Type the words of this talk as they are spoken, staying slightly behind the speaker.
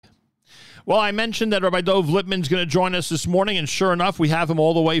Well, I mentioned that Rabbi Dov Lipman is going to join us this morning, and sure enough, we have him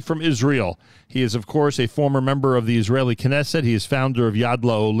all the way from Israel. He is, of course, a former member of the Israeli Knesset. He is founder of Yad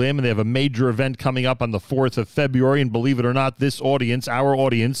LaOlim, and they have a major event coming up on the 4th of February. And believe it or not, this audience, our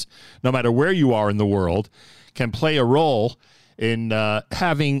audience, no matter where you are in the world, can play a role in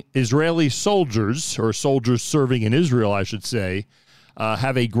having Israeli soldiers, or soldiers serving in Israel, I should say,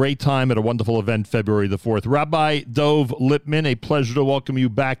 have a great time at a wonderful event February the 4th. Rabbi Dov Lipman, a pleasure to welcome you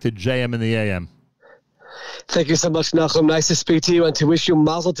back to JM in the AM. Thank you so much, Nachum. Nice to speak to you and to wish you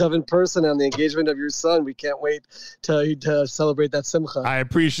mazel tov in person on the engagement of your son. We can't wait to celebrate that simcha. I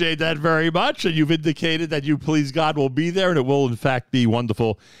appreciate that very much, and you've indicated that you, please God, will be there, and it will, in fact, be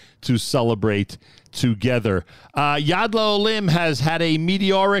wonderful to celebrate together. Yad LaOlim has had a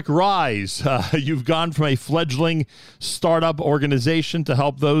meteoric rise. You've gone from a fledgling startup organization to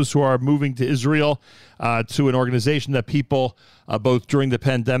help those who are moving to Israel to an organization that people, both during the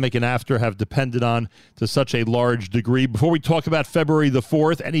pandemic and after, have depended on to such a large degree. Before we talk about February the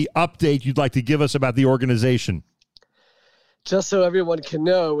 4th, any update you'd like to give us about the organization? Just so everyone can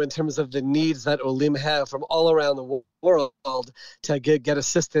know in terms of the needs that Olim have from all around the world to get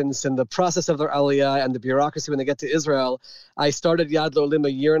assistance in the process of their aliyah and the bureaucracy when they get to Israel. I started Yad LaOlim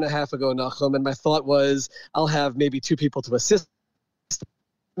a year and a half ago, Nachum, and my thought was I'll have maybe 2 people to assist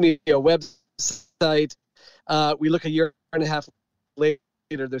me, a website. We look a year and a half later.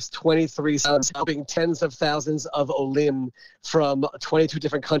 There's 23 sons helping tens of thousands of Olim from 22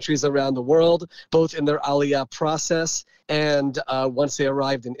 different countries around the world, both in their aliyah process and once they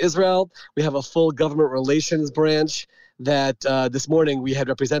arrived in Israel. We have a full government relations branch that this morning we had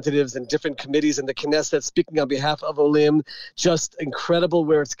representatives in different committees in the Knesset speaking on behalf of Olim. Just incredible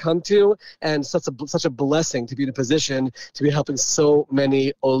where it's come to, and such a blessing to be in a position to be helping so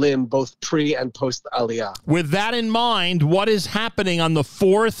many Olim, both pre and post Aliyah. With that in mind, what is happening on the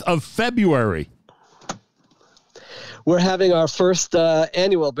 4th of February? We're having our first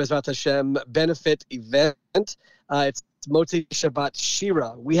annual Bezrat Hashem benefit event. It's Motzei Shabbat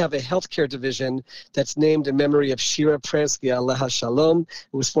Shira. We have a healthcare division that's named in memory of Shira Pransky, Aleha Shalom.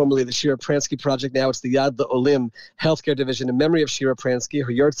 It was formerly the Shira Pransky Project. Now it's the Yad LaOlim healthcare division in memory of Shira Pransky.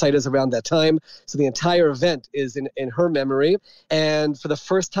 Her yard site is around that time. So the entire event is in her memory. And for the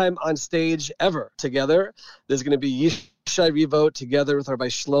first time on stage ever together, there's going to be Yishai Ribo together with Rabbi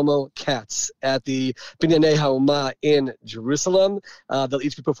Shlomo Katz at the Binyanei HaUmah in Jerusalem. They'll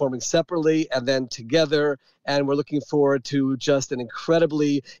each be performing separately and then together. And we're looking forward to just an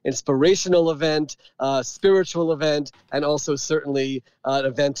incredibly inspirational event, spiritual event, and also certainly an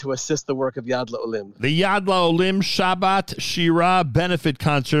event to assist the work of Yad LaOlim. The Yad LaOlim Shabbat Shira benefit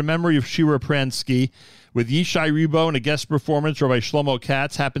concert in memory of Shira Pransky with Yishai Ribo and a guest performance, Rabbi Shlomo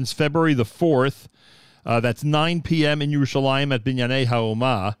Katz, happens February the 4th. That's 9 p.m. in Yerushalayim at Binyanei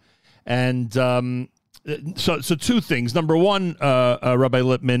HaUmah. And so 2 things. Number one, Rabbi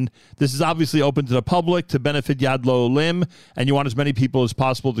Lipman, this is obviously open to the public to benefit Yad LaOlim, and you want as many people as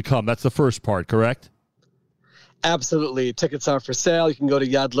possible to come. That's the first part, correct? Absolutely. Tickets are for sale. You can go to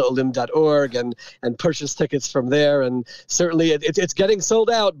yadlaolim.org and purchase tickets from there. And certainly it's getting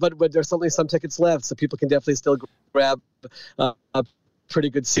sold out, but there's certainly some tickets left, so people can definitely still grab pretty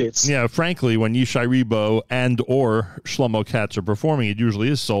good seats. Yeah, frankly, when Yishai Ribo and or Shlomo Katz are performing, it usually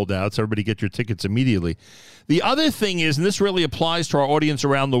is sold out, so everybody get your tickets immediately. The other thing is, and this really applies to our audience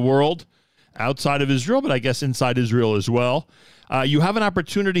around the world, outside of Israel, but I guess inside Israel as well, you have an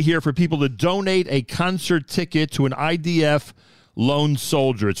opportunity here for people to donate a concert ticket to an IDF lone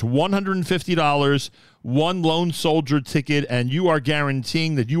soldier. It's $150, one lone soldier ticket, and you are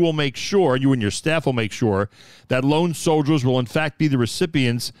guaranteeing that you will make sure, you and your staff will make sure, that lone soldiers will in fact be the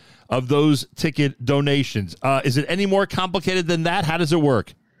recipients of those ticket donations. Is it any more complicated than that? How does it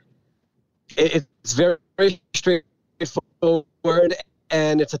work? It's very, very straightforward.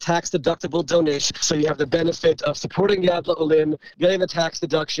 And it's a tax-deductible donation, so you have the benefit of supporting Yad LaOlim, getting the tax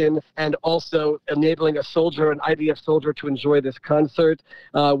deduction, and also enabling a soldier, an IDF soldier, to enjoy this concert.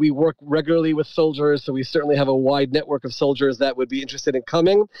 We work regularly with soldiers, so we certainly have a wide network of soldiers that would be interested in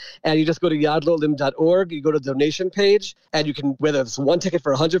coming. And you just go to yadlaolim.org, you go to the donation page, and you can, whether it's one ticket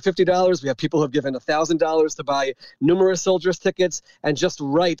for $150, we have people who have given $1,000 to buy numerous soldiers' tickets, and just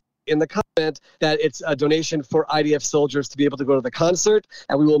write in the comment that it's a donation for IDF soldiers to be able to go to the concert,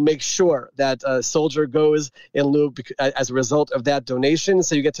 and we will make sure that a soldier goes in lieu as a result of that donation.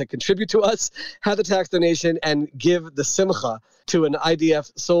 So you get to contribute to us, have the tax donation, and give the simcha to an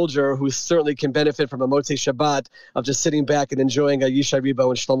IDF soldier who certainly can benefit from a Motzei Shabbat of just sitting back and enjoying a Yishai Ribo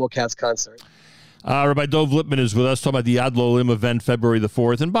and Shlomo Katz concert. Rabbi Dov Lipman is with us talking about the Yad L'Olim event, February the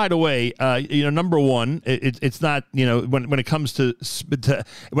 4th. And by the way, number one, it's not, when it comes to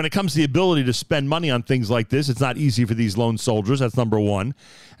the ability to spend money on things like this, it's not easy for these lone soldiers. That's number one.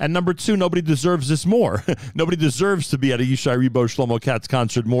 And number two, nobody deserves this more. Nobody deserves to be at a Yishai Ribo Shlomo Katz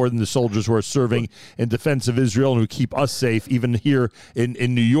concert more than the soldiers who are serving in defense of Israel and who keep us safe, even here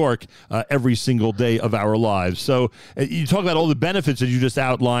in New York, every single day of our lives. So you talk about all the benefits that you just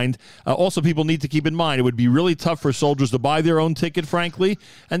outlined. Also, people need to keep in mind it would be really tough for soldiers to buy their own ticket, frankly.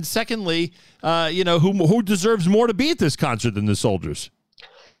 And secondly, who deserves more to be at this concert than the soldiers?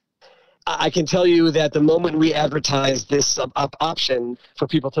 I can tell you that the moment we advertised this option for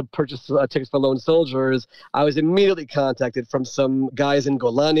people to purchase tickets for lone soldiers, I was immediately contacted from some guys in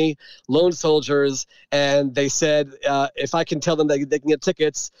Golani, lone soldiers, and they said if I can tell them that they can get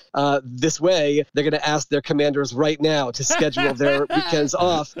tickets this way, they're going to ask their commanders right now to schedule their weekends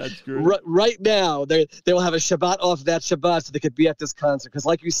off. That's great. Right now, they will have a Shabbat off that Shabbat so they could be at this concert. Because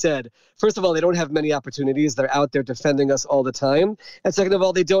like you said, first of all, they don't have many opportunities. They're out there defending us all the time. And second of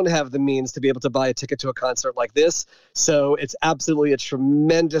all, they don't have the means to be able to buy a ticket to a concert like this. So it's absolutely a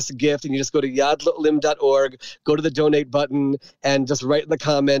tremendous gift. And you just go to yadlolim.org, go to the donate button, and just write in the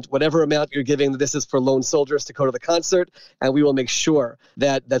comment whatever amount you're giving. This is for lone soldiers to go to the concert. And we will make sure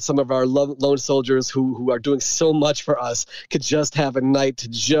that some of our lone soldiers who are doing so much for us could just have a night to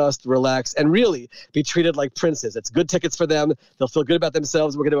just relax and really be treated like princes. It's good tickets for them. They'll feel good about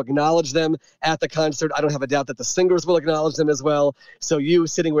themselves. We're going to acknowledge them at the concert. I don't have a doubt that the singers will acknowledge them as well. So you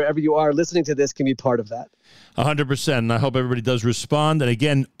sitting wherever you are listening to this can be part of that. 100%. And I hope everybody does respond. And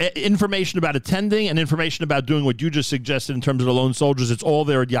again, information about attending and information about doing what you just suggested in terms of the lone soldiers, it's all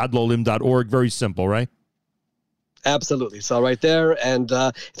there at yadlolim.org. Very simple, right? Absolutely. It's all right there. And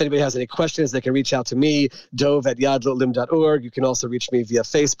if anybody has any questions, they can reach out to me, Dov at yadlolim.org. You can also reach me via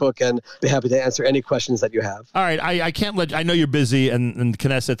Facebook and be happy to answer any questions that you have. All right. I know you're busy, and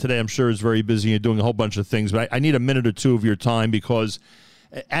Knesset today, I'm sure, is very busy. You're doing a whole bunch of things, but I need a minute or two of your time because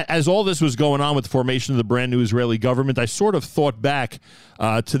as all this was going on with the formation of the brand new Israeli government, I sort of thought back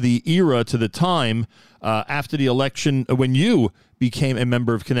to the time after the election when you became a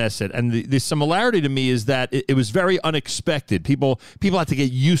member of Knesset. And the similarity to me is that it was very unexpected. People had to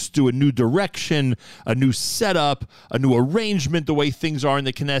get used to a new direction, a new setup, a new arrangement, the way things are in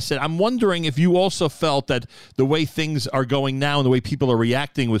the Knesset. I'm wondering if you also felt that the way things are going now and the way people are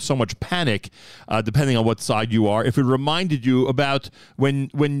reacting with so much panic, depending on what side you are, if it reminded you about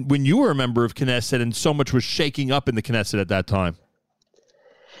when you were a member of Knesset and so much was shaking up in the Knesset at that time.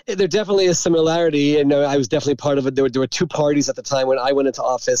 There definitely is similarity, and I was definitely part of it. There were two parties at the time when I went into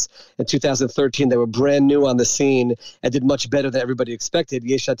office in 2013. They were brand new on the scene and did much better than everybody expected.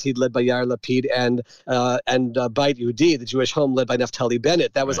 Yesh Atid, led by Yair Lapid, and Beit Yehudi, the Jewish Home, led by Naftali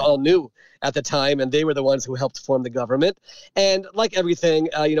Bennett. That was all new at the time, and they were the ones who helped form the government. And like everything,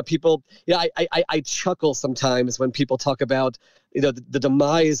 people, I chuckle sometimes when people talk about the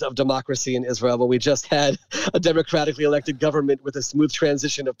demise of democracy in Israel when we just had a democratically elected government with a smooth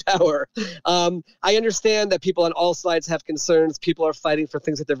transition of power. I understand that people on all sides have concerns. People are fighting for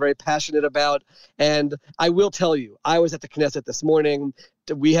things that they're very passionate about. And I will tell you, I was at the Knesset this morning.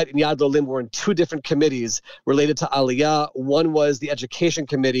 We had in Yad L'Olim, we're in two different committees related to Aliyah. One was the education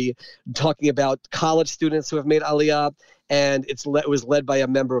committee talking about college students who have made Aliyah. And it was led by a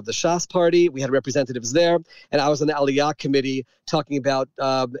member of the Shas party. We had representatives there. And I was on the Aliyah committee talking about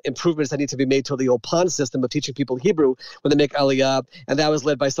improvements that need to be made to the Ulpan system of teaching people Hebrew when they make Aliyah. And that was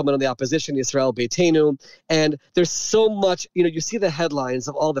led by someone on the opposition, Yisrael Beitenu. And there's so much, you see the headlines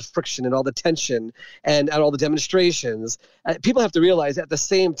of all the friction and all the tension and all the demonstrations. People have to realize at the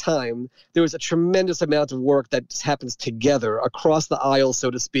same time, there was a tremendous amount of work that happens together across the aisle,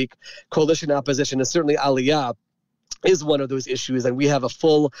 so to speak, coalition, opposition, and certainly Aliyah is one of those issues, and we have a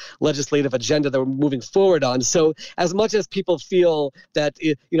full legislative agenda that we're moving forward on. So as much as people feel that,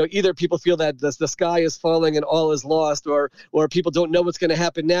 either people feel that the sky is falling and all is lost, or people don't know what's going to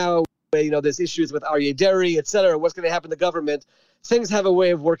happen now, there's issues with Aryeh Deri, et cetera, what's going to happen to government, things have a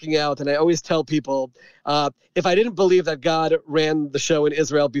way of working out. And I always tell people, if I didn't believe that God ran the show in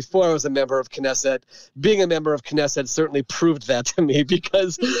Israel before I was a member of Knesset, being a member of Knesset certainly proved that to me,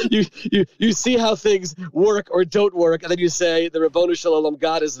 because you see how things work or don't work, and then you say the Rabbanu Shalom,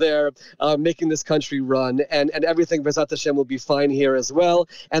 God is there making this country run, and everything B'ezrat Hashem will be fine here as well.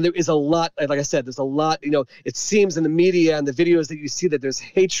 And there is a lot, like I said, there's a lot, it seems in the media and the videos that you see that there's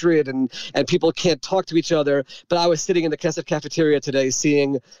hatred and people can't talk to each other. But I was sitting in the Knesset cafeteria today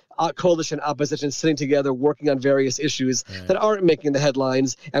seeing coalition opposition sitting together, working on various issues that aren't making the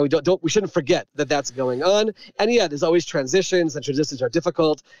headlines, and we shouldn't forget that that's going on. And yeah, there's always transitions, and transitions are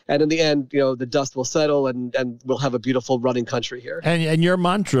difficult, and in the end, the dust will settle, and we'll have a beautiful running country here. And your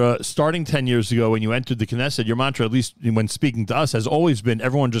mantra, starting 10 years ago when you entered the Knesset, your mantra, at least when speaking to us, has always been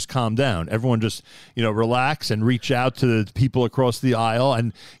everyone just calm down, everyone just relax and reach out to the people across the aisle,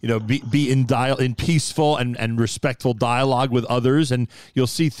 and be in peaceful and respectful dialogue with others, and you'll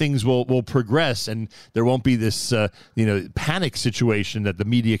see things will progress, and there won't be this panic situation that the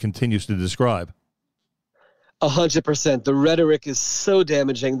media continues to describe. 100%. The rhetoric is so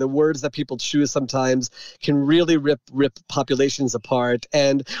damaging. The words that people choose sometimes can really rip populations apart.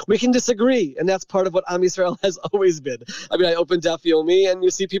 And we can disagree. And that's part of what Am Yisrael has always been. I mean, I open Daf Yomi and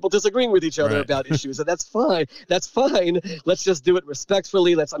you see people disagreeing with each other about issues. And that's fine. That's fine. Let's just do it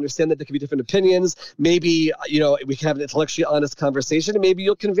respectfully. Let's understand that there can be different opinions. Maybe, we can have an intellectually honest conversation. And maybe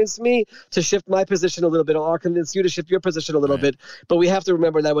you'll convince me to shift my position a little bit, or I'll convince you to shift your position a little bit. But we have to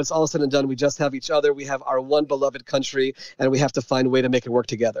remember that when it's all said and done, we just have each other. We have our one beloved country, and we have to find a way to make it work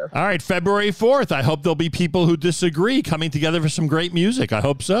together. All right, February 4th. I hope there'll be people who disagree coming together for some great music. I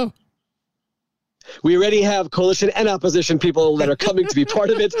hope so. We already have coalition and opposition people that are coming to be part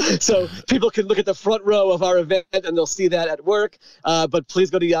of it. So people can look at the front row of our event and they'll see that at work. But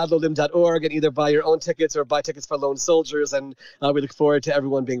please go to yadlolim.org and either buy your own tickets or buy tickets for lone soldiers. And we look forward to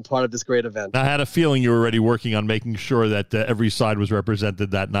everyone being part of this great event. I had a feeling you were already working on making sure that every side was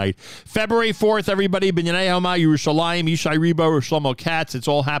represented that night. February 4th, everybody. B'nai Hama, Yerushalayim, Yishai Ribo, Shlomo Katz. It's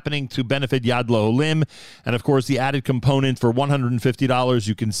all happening to benefit Yad L'Olim. And, of course, the added component for $150,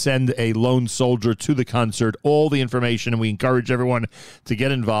 you can send a lone soldier to the concert. All the information, and we encourage everyone to get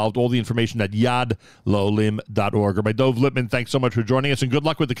involved, all the information at yadlolim.org. Rabbi Dov Lipman, thanks so much for joining us, and good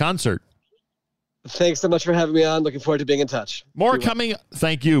luck with the concert. Thanks so much for having me on. Looking forward to being in touch.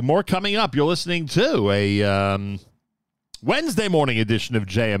 Thank you. More coming up. You're listening to a Wednesday morning edition of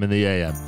JM in the AM.